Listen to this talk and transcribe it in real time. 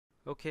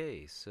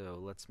Okay, so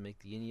let's make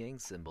the Yin Yang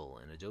symbol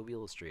in Adobe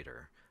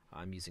Illustrator.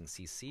 I'm using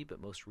CC, but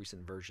most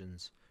recent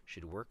versions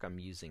should work. I'm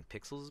using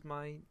pixels as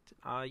my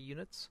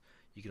units.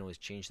 You can always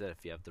change that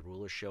if you have the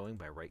ruler showing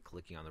by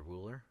right-clicking on the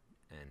ruler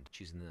and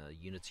choosing the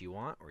units you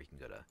want, or you can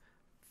go to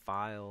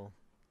File,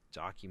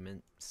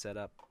 Document,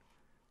 Setup,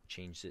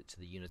 change it to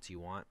the units you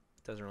want.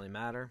 It doesn't really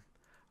matter.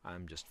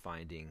 I'm just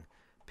finding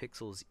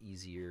pixels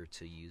easier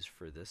to use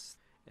for this,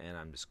 and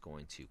I'm just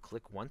going to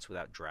click once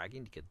without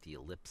dragging to get the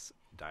ellipse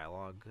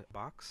dialog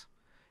box,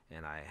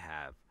 and I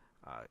have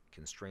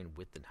constrained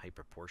width and height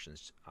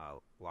proportions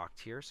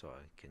locked here, so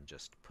I can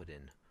just put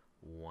in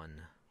one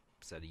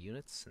set of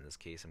units. In this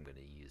case I'm going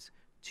to use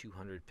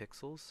 200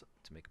 pixels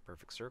to make a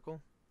perfect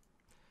circle,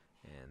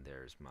 and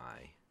there's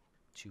my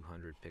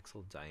 200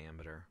 pixel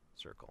diameter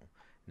circle.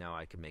 Now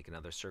I can make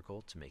another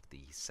circle to make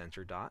the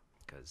center dot,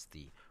 because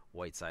the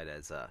white side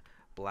has a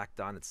black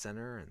dot in its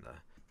center and the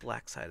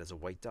black side has a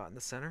white dot in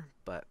the center,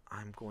 but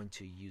I'm going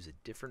to use a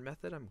different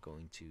method. I'm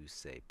going to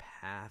say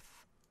path,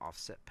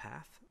 offset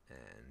path,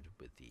 and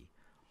with the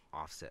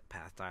offset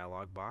path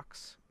dialog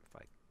box,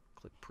 if I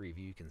click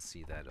preview, you can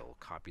see that it'll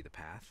copy the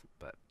path,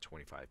 but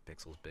 25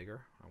 pixels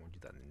bigger. I want to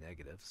do that in the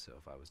negative, so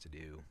if I was to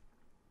do,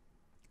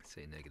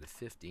 say, negative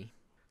 50,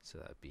 so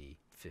that'd be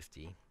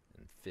 50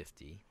 and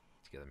 50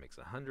 together makes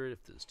 100.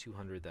 If there's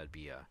 200, that'd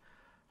be a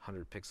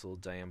 100 pixel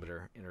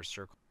diameter inner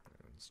circle.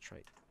 Let's try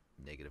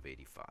negative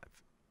 85.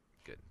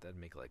 Good. That'd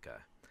make like a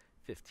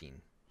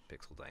 15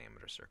 pixel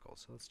diameter circle.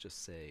 So let's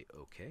just say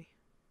OK.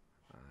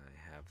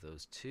 I have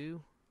those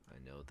two. I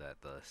know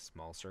that the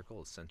small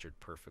circle is centered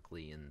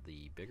perfectly in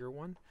the bigger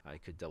one. I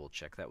could double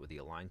check that with the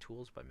align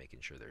tools by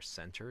making sure they're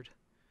centered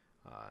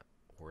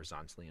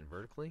horizontally and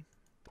vertically,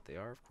 but they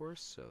are, of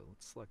course. So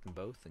let's select them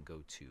both and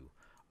go to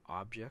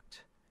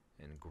Object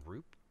and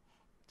Group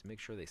to make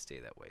sure they stay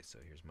that way. So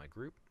here's my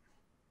group,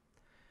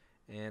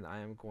 and I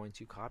am going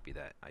to copy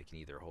that. I can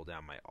either hold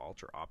down my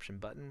Alt or Option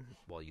button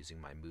while using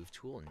my Move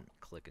tool and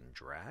click and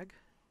drag,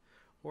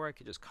 or I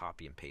could just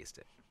copy and paste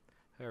it.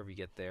 However you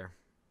get there,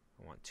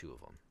 I want two of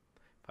them.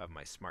 If I have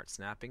my Smart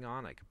Snapping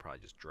on, I could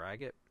probably just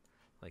drag it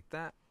like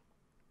that,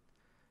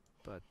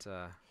 but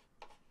I'm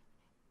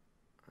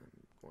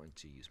going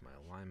to use my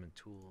alignment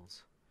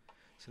tools.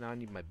 So now I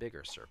need my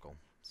bigger circle.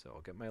 So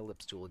I'll get my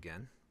ellipse tool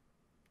again,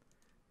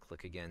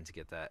 click again to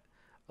get that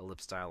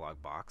ellipse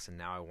dialog box, and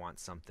now I want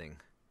something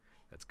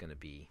that's going to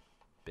be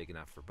big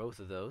enough for both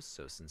of those.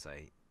 So since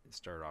I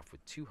started off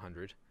with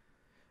 200,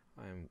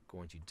 I'm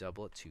going to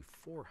double it to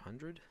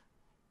 400.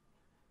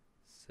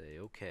 Say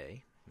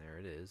OK. There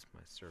it is,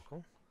 my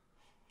circle.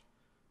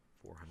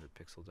 400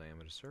 pixel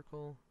diameter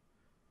circle.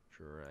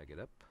 Drag it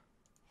up.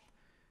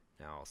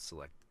 Now I'll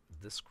select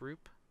this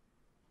group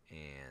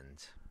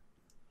and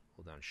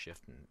hold down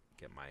Shift and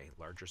get my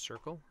larger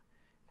circle.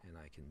 And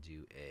I can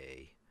do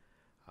a,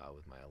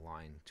 with my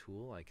align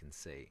tool, I can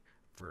say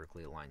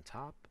vertically align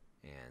top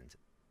and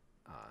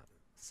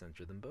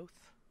center them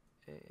both.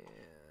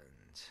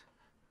 And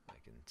I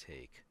can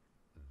take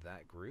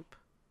that group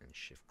and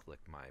shift click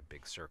my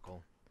big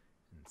circle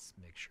and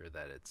make sure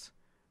that it's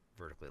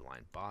vertically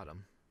aligned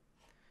bottom.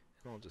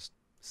 And I'll just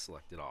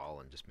select it all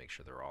and just make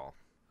sure they're all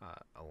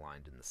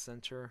aligned in the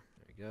center.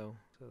 There we go.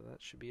 So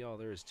that should be all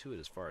there is to it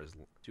as far as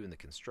doing the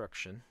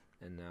construction.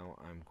 And now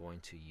I'm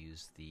going to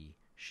use the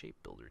Shape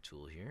Builder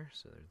tool here.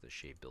 So there's the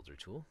Shape Builder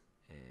tool.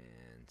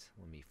 And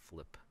let me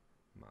flip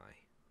my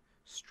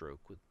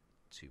stroke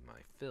to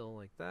my fill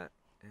like that.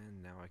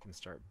 And now I can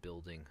start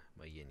building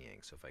my yin yang.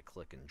 So if I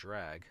click and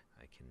drag,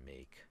 I can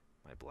make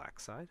my black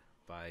side.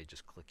 If I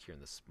just click here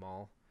in the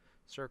small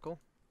circle,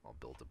 I'll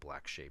build a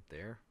black shape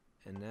there.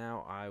 And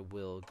now I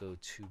will go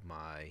to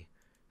my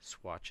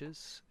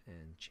swatches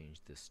and change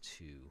this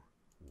to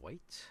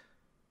white.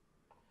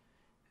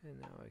 And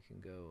now I can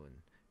go and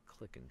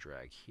click and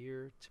drag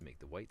here to make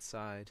the white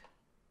side,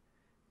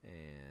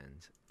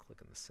 and click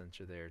in the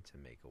center there to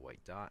make a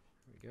white dot.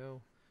 There we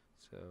go.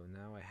 So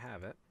now I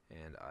have it,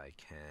 and I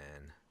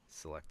can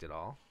select it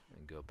all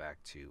and go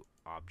back to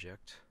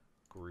Object,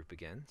 Group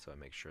again, so I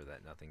make sure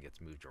that nothing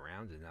gets moved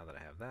around. And now that I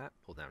have that,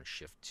 hold down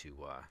Shift to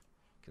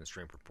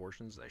constrain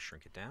proportions, and I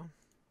shrink it down.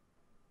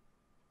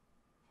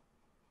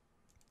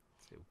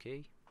 Say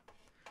OK.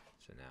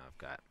 So now I've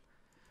got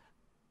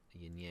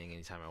yin yang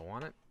anytime I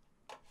want it.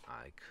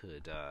 I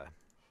could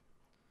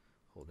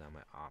hold down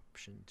my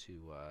Option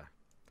to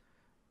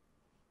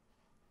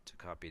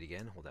copy it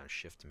again, hold down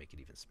Shift to make it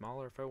even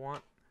smaller if I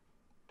want.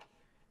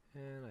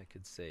 And I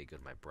could say go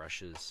to my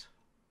brushes,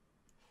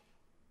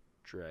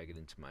 drag it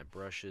into my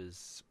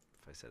brushes.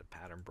 If I set a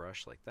pattern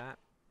brush like that,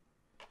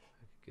 I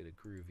could get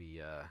a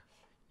groovy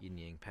yin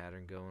yang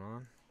pattern going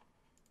on.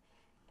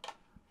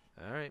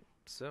 Alright,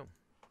 so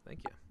thank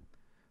you.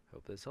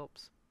 Hope this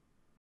helps.